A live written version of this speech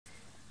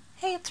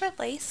it's Red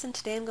Lace, and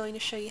today I'm going to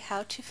show you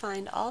how to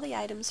find all the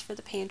items for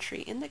the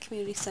pantry in the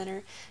community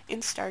center in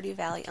Stardew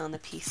Valley on the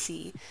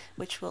PC,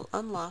 which will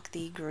unlock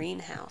the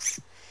greenhouse.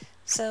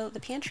 So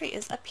the pantry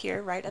is up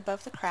here right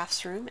above the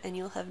crafts room, and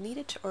you'll have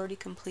needed to already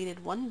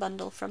completed one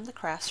bundle from the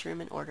crafts room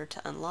in order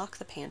to unlock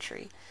the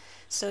pantry.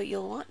 So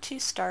you'll want to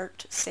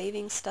start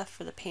saving stuff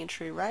for the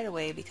pantry right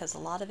away because a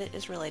lot of it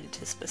is related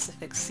to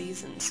specific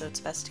seasons, so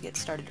it's best to get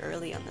started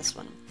early on this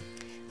one.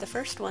 The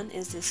first one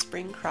is the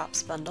Spring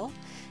Crops bundle,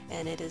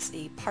 and it is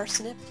a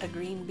parsnip, a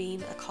green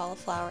bean, a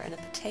cauliflower, and a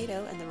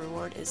potato, and the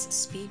reward is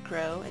Speed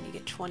Grow, and you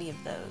get 20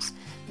 of those.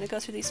 I'm going to go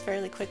through these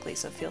fairly quickly,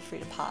 so feel free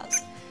to pause.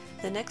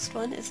 The next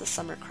one is the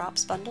Summer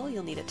Crops bundle.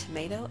 You'll need a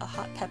tomato, a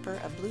hot pepper,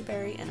 a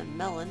blueberry, and a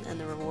melon, and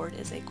the reward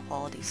is a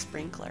quality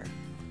sprinkler.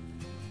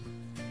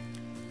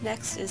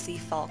 Next is the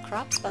Fall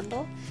Crops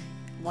bundle.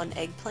 One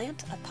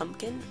eggplant, a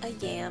pumpkin, a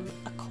yam,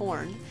 a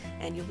corn,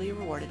 and you'll be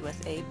rewarded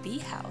with a bee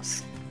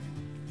house.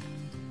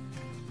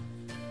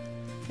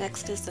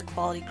 Next is the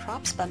Quality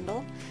Crops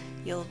bundle.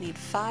 You'll need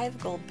 5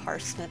 gold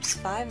parsnips,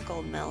 5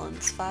 gold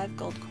melons, 5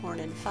 gold corn,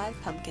 and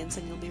 5 pumpkins,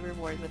 and you'll be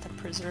rewarded with a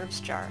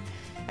preserves jar.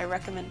 I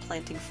recommend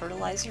planting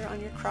fertilizer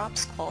on your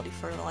crops. Quality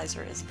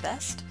fertilizer is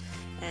best,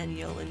 and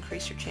you'll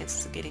increase your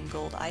chances of getting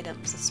gold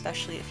items,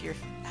 especially if you're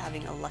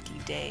having a lucky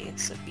day,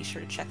 so be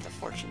sure to check the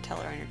fortune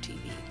teller on your TV.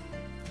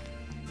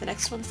 The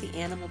next one's the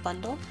Animal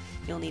bundle.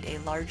 You'll need a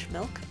large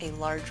milk, a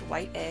large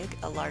white egg,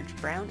 a large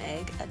brown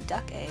egg, a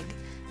duck egg,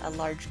 a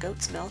large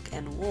goat's milk,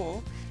 and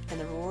wool, and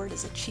the reward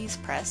is a cheese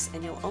press,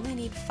 and you'll only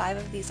need 5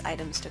 of these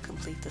items to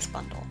complete this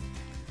bundle.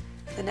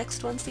 The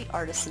next one's the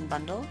Artisan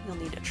bundle.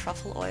 You'll need a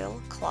truffle oil,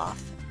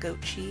 cloth,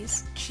 goat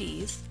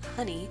cheese,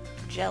 honey,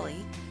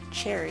 jelly,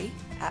 cherry,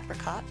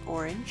 apricot,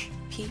 orange,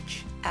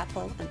 peach,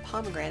 apple, and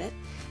pomegranate.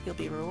 You'll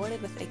be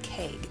rewarded with a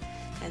keg,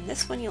 and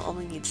this one you'll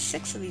only need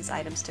 6 of these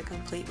items to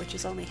complete, which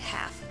is only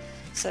half.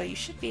 So you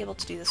should be able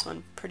to do this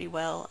one pretty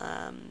well.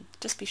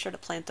 Just be sure to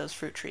plant those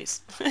fruit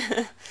trees.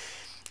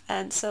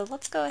 And so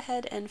let's go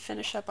ahead and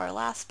finish up our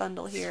last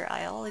bundle here.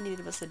 All I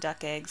needed was the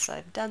duck egg, so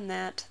I've done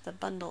that. The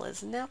bundle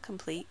is now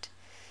complete.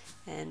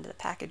 And the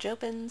package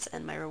opens,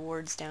 and my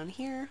reward's down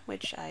here,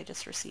 which I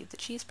just received the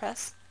cheese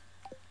press.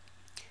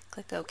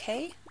 Click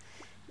OK.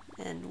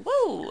 And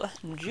whoa!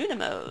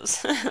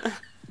 Junimos!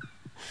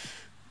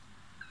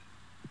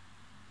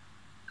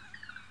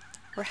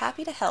 We're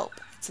happy to help.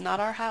 It's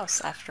not our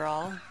house, after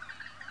all.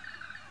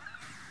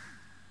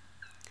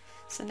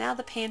 So now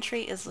the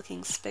pantry is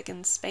looking spick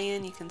and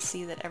span. You can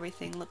see that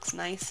everything looks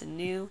nice and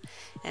new,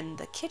 and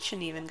the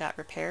kitchen even got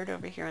repaired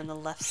over here on the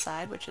left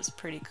side, which is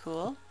pretty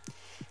cool.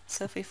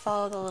 So if we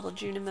follow the little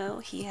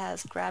Junimo, he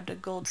has grabbed a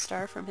gold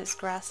star from his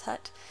grass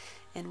hut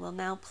and will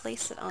now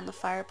place it on the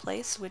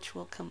fireplace, which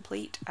will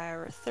complete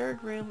our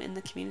 3rd room in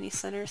the community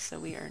center, so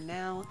we are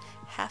now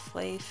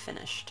halfway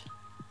finished.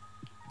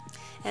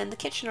 And the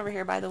kitchen over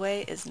here, by the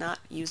way, is not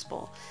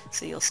usable,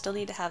 so you'll still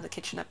need to have the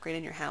kitchen upgrade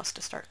in your house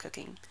to start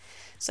cooking.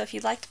 So if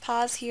you'd like to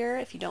pause here,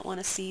 if you don't want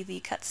to see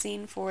the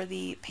cutscene for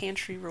the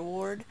pantry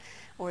reward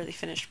or the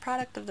finished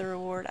product of the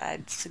reward,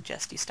 I'd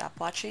suggest you stop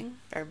watching.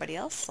 For everybody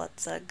else,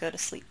 let's go to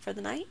sleep for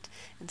the night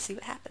and see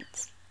what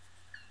happens.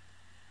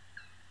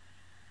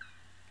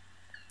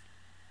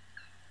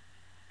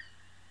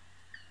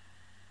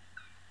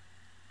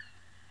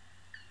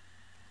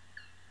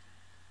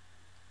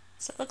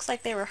 So it looks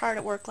like they were hard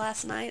at work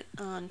last night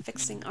on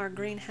fixing our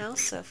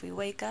greenhouse, so if we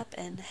wake up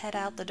and head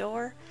out the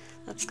door,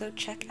 let's go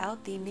check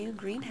out the new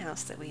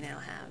greenhouse that we now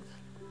have.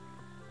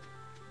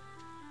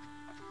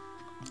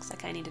 Looks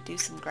like I need to do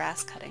some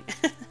grass cutting.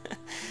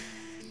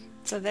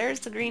 So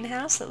there's the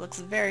greenhouse. It looks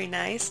very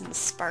nice and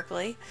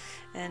sparkly,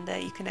 and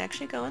you can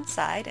actually go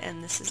inside,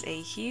 and this is a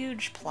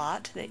huge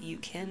plot that you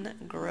can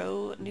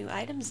grow new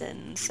items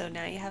in. So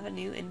now you have a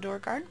new indoor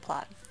garden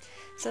plot.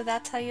 So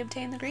that's how you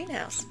obtain the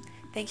greenhouse.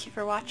 Thank you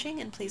for watching,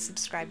 and please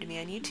subscribe to me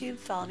on YouTube,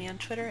 follow me on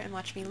Twitter, and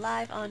watch me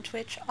live on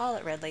Twitch, all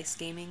at Red Lace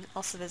Gaming.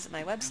 Also visit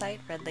my website,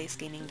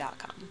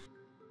 redlacegaming.com.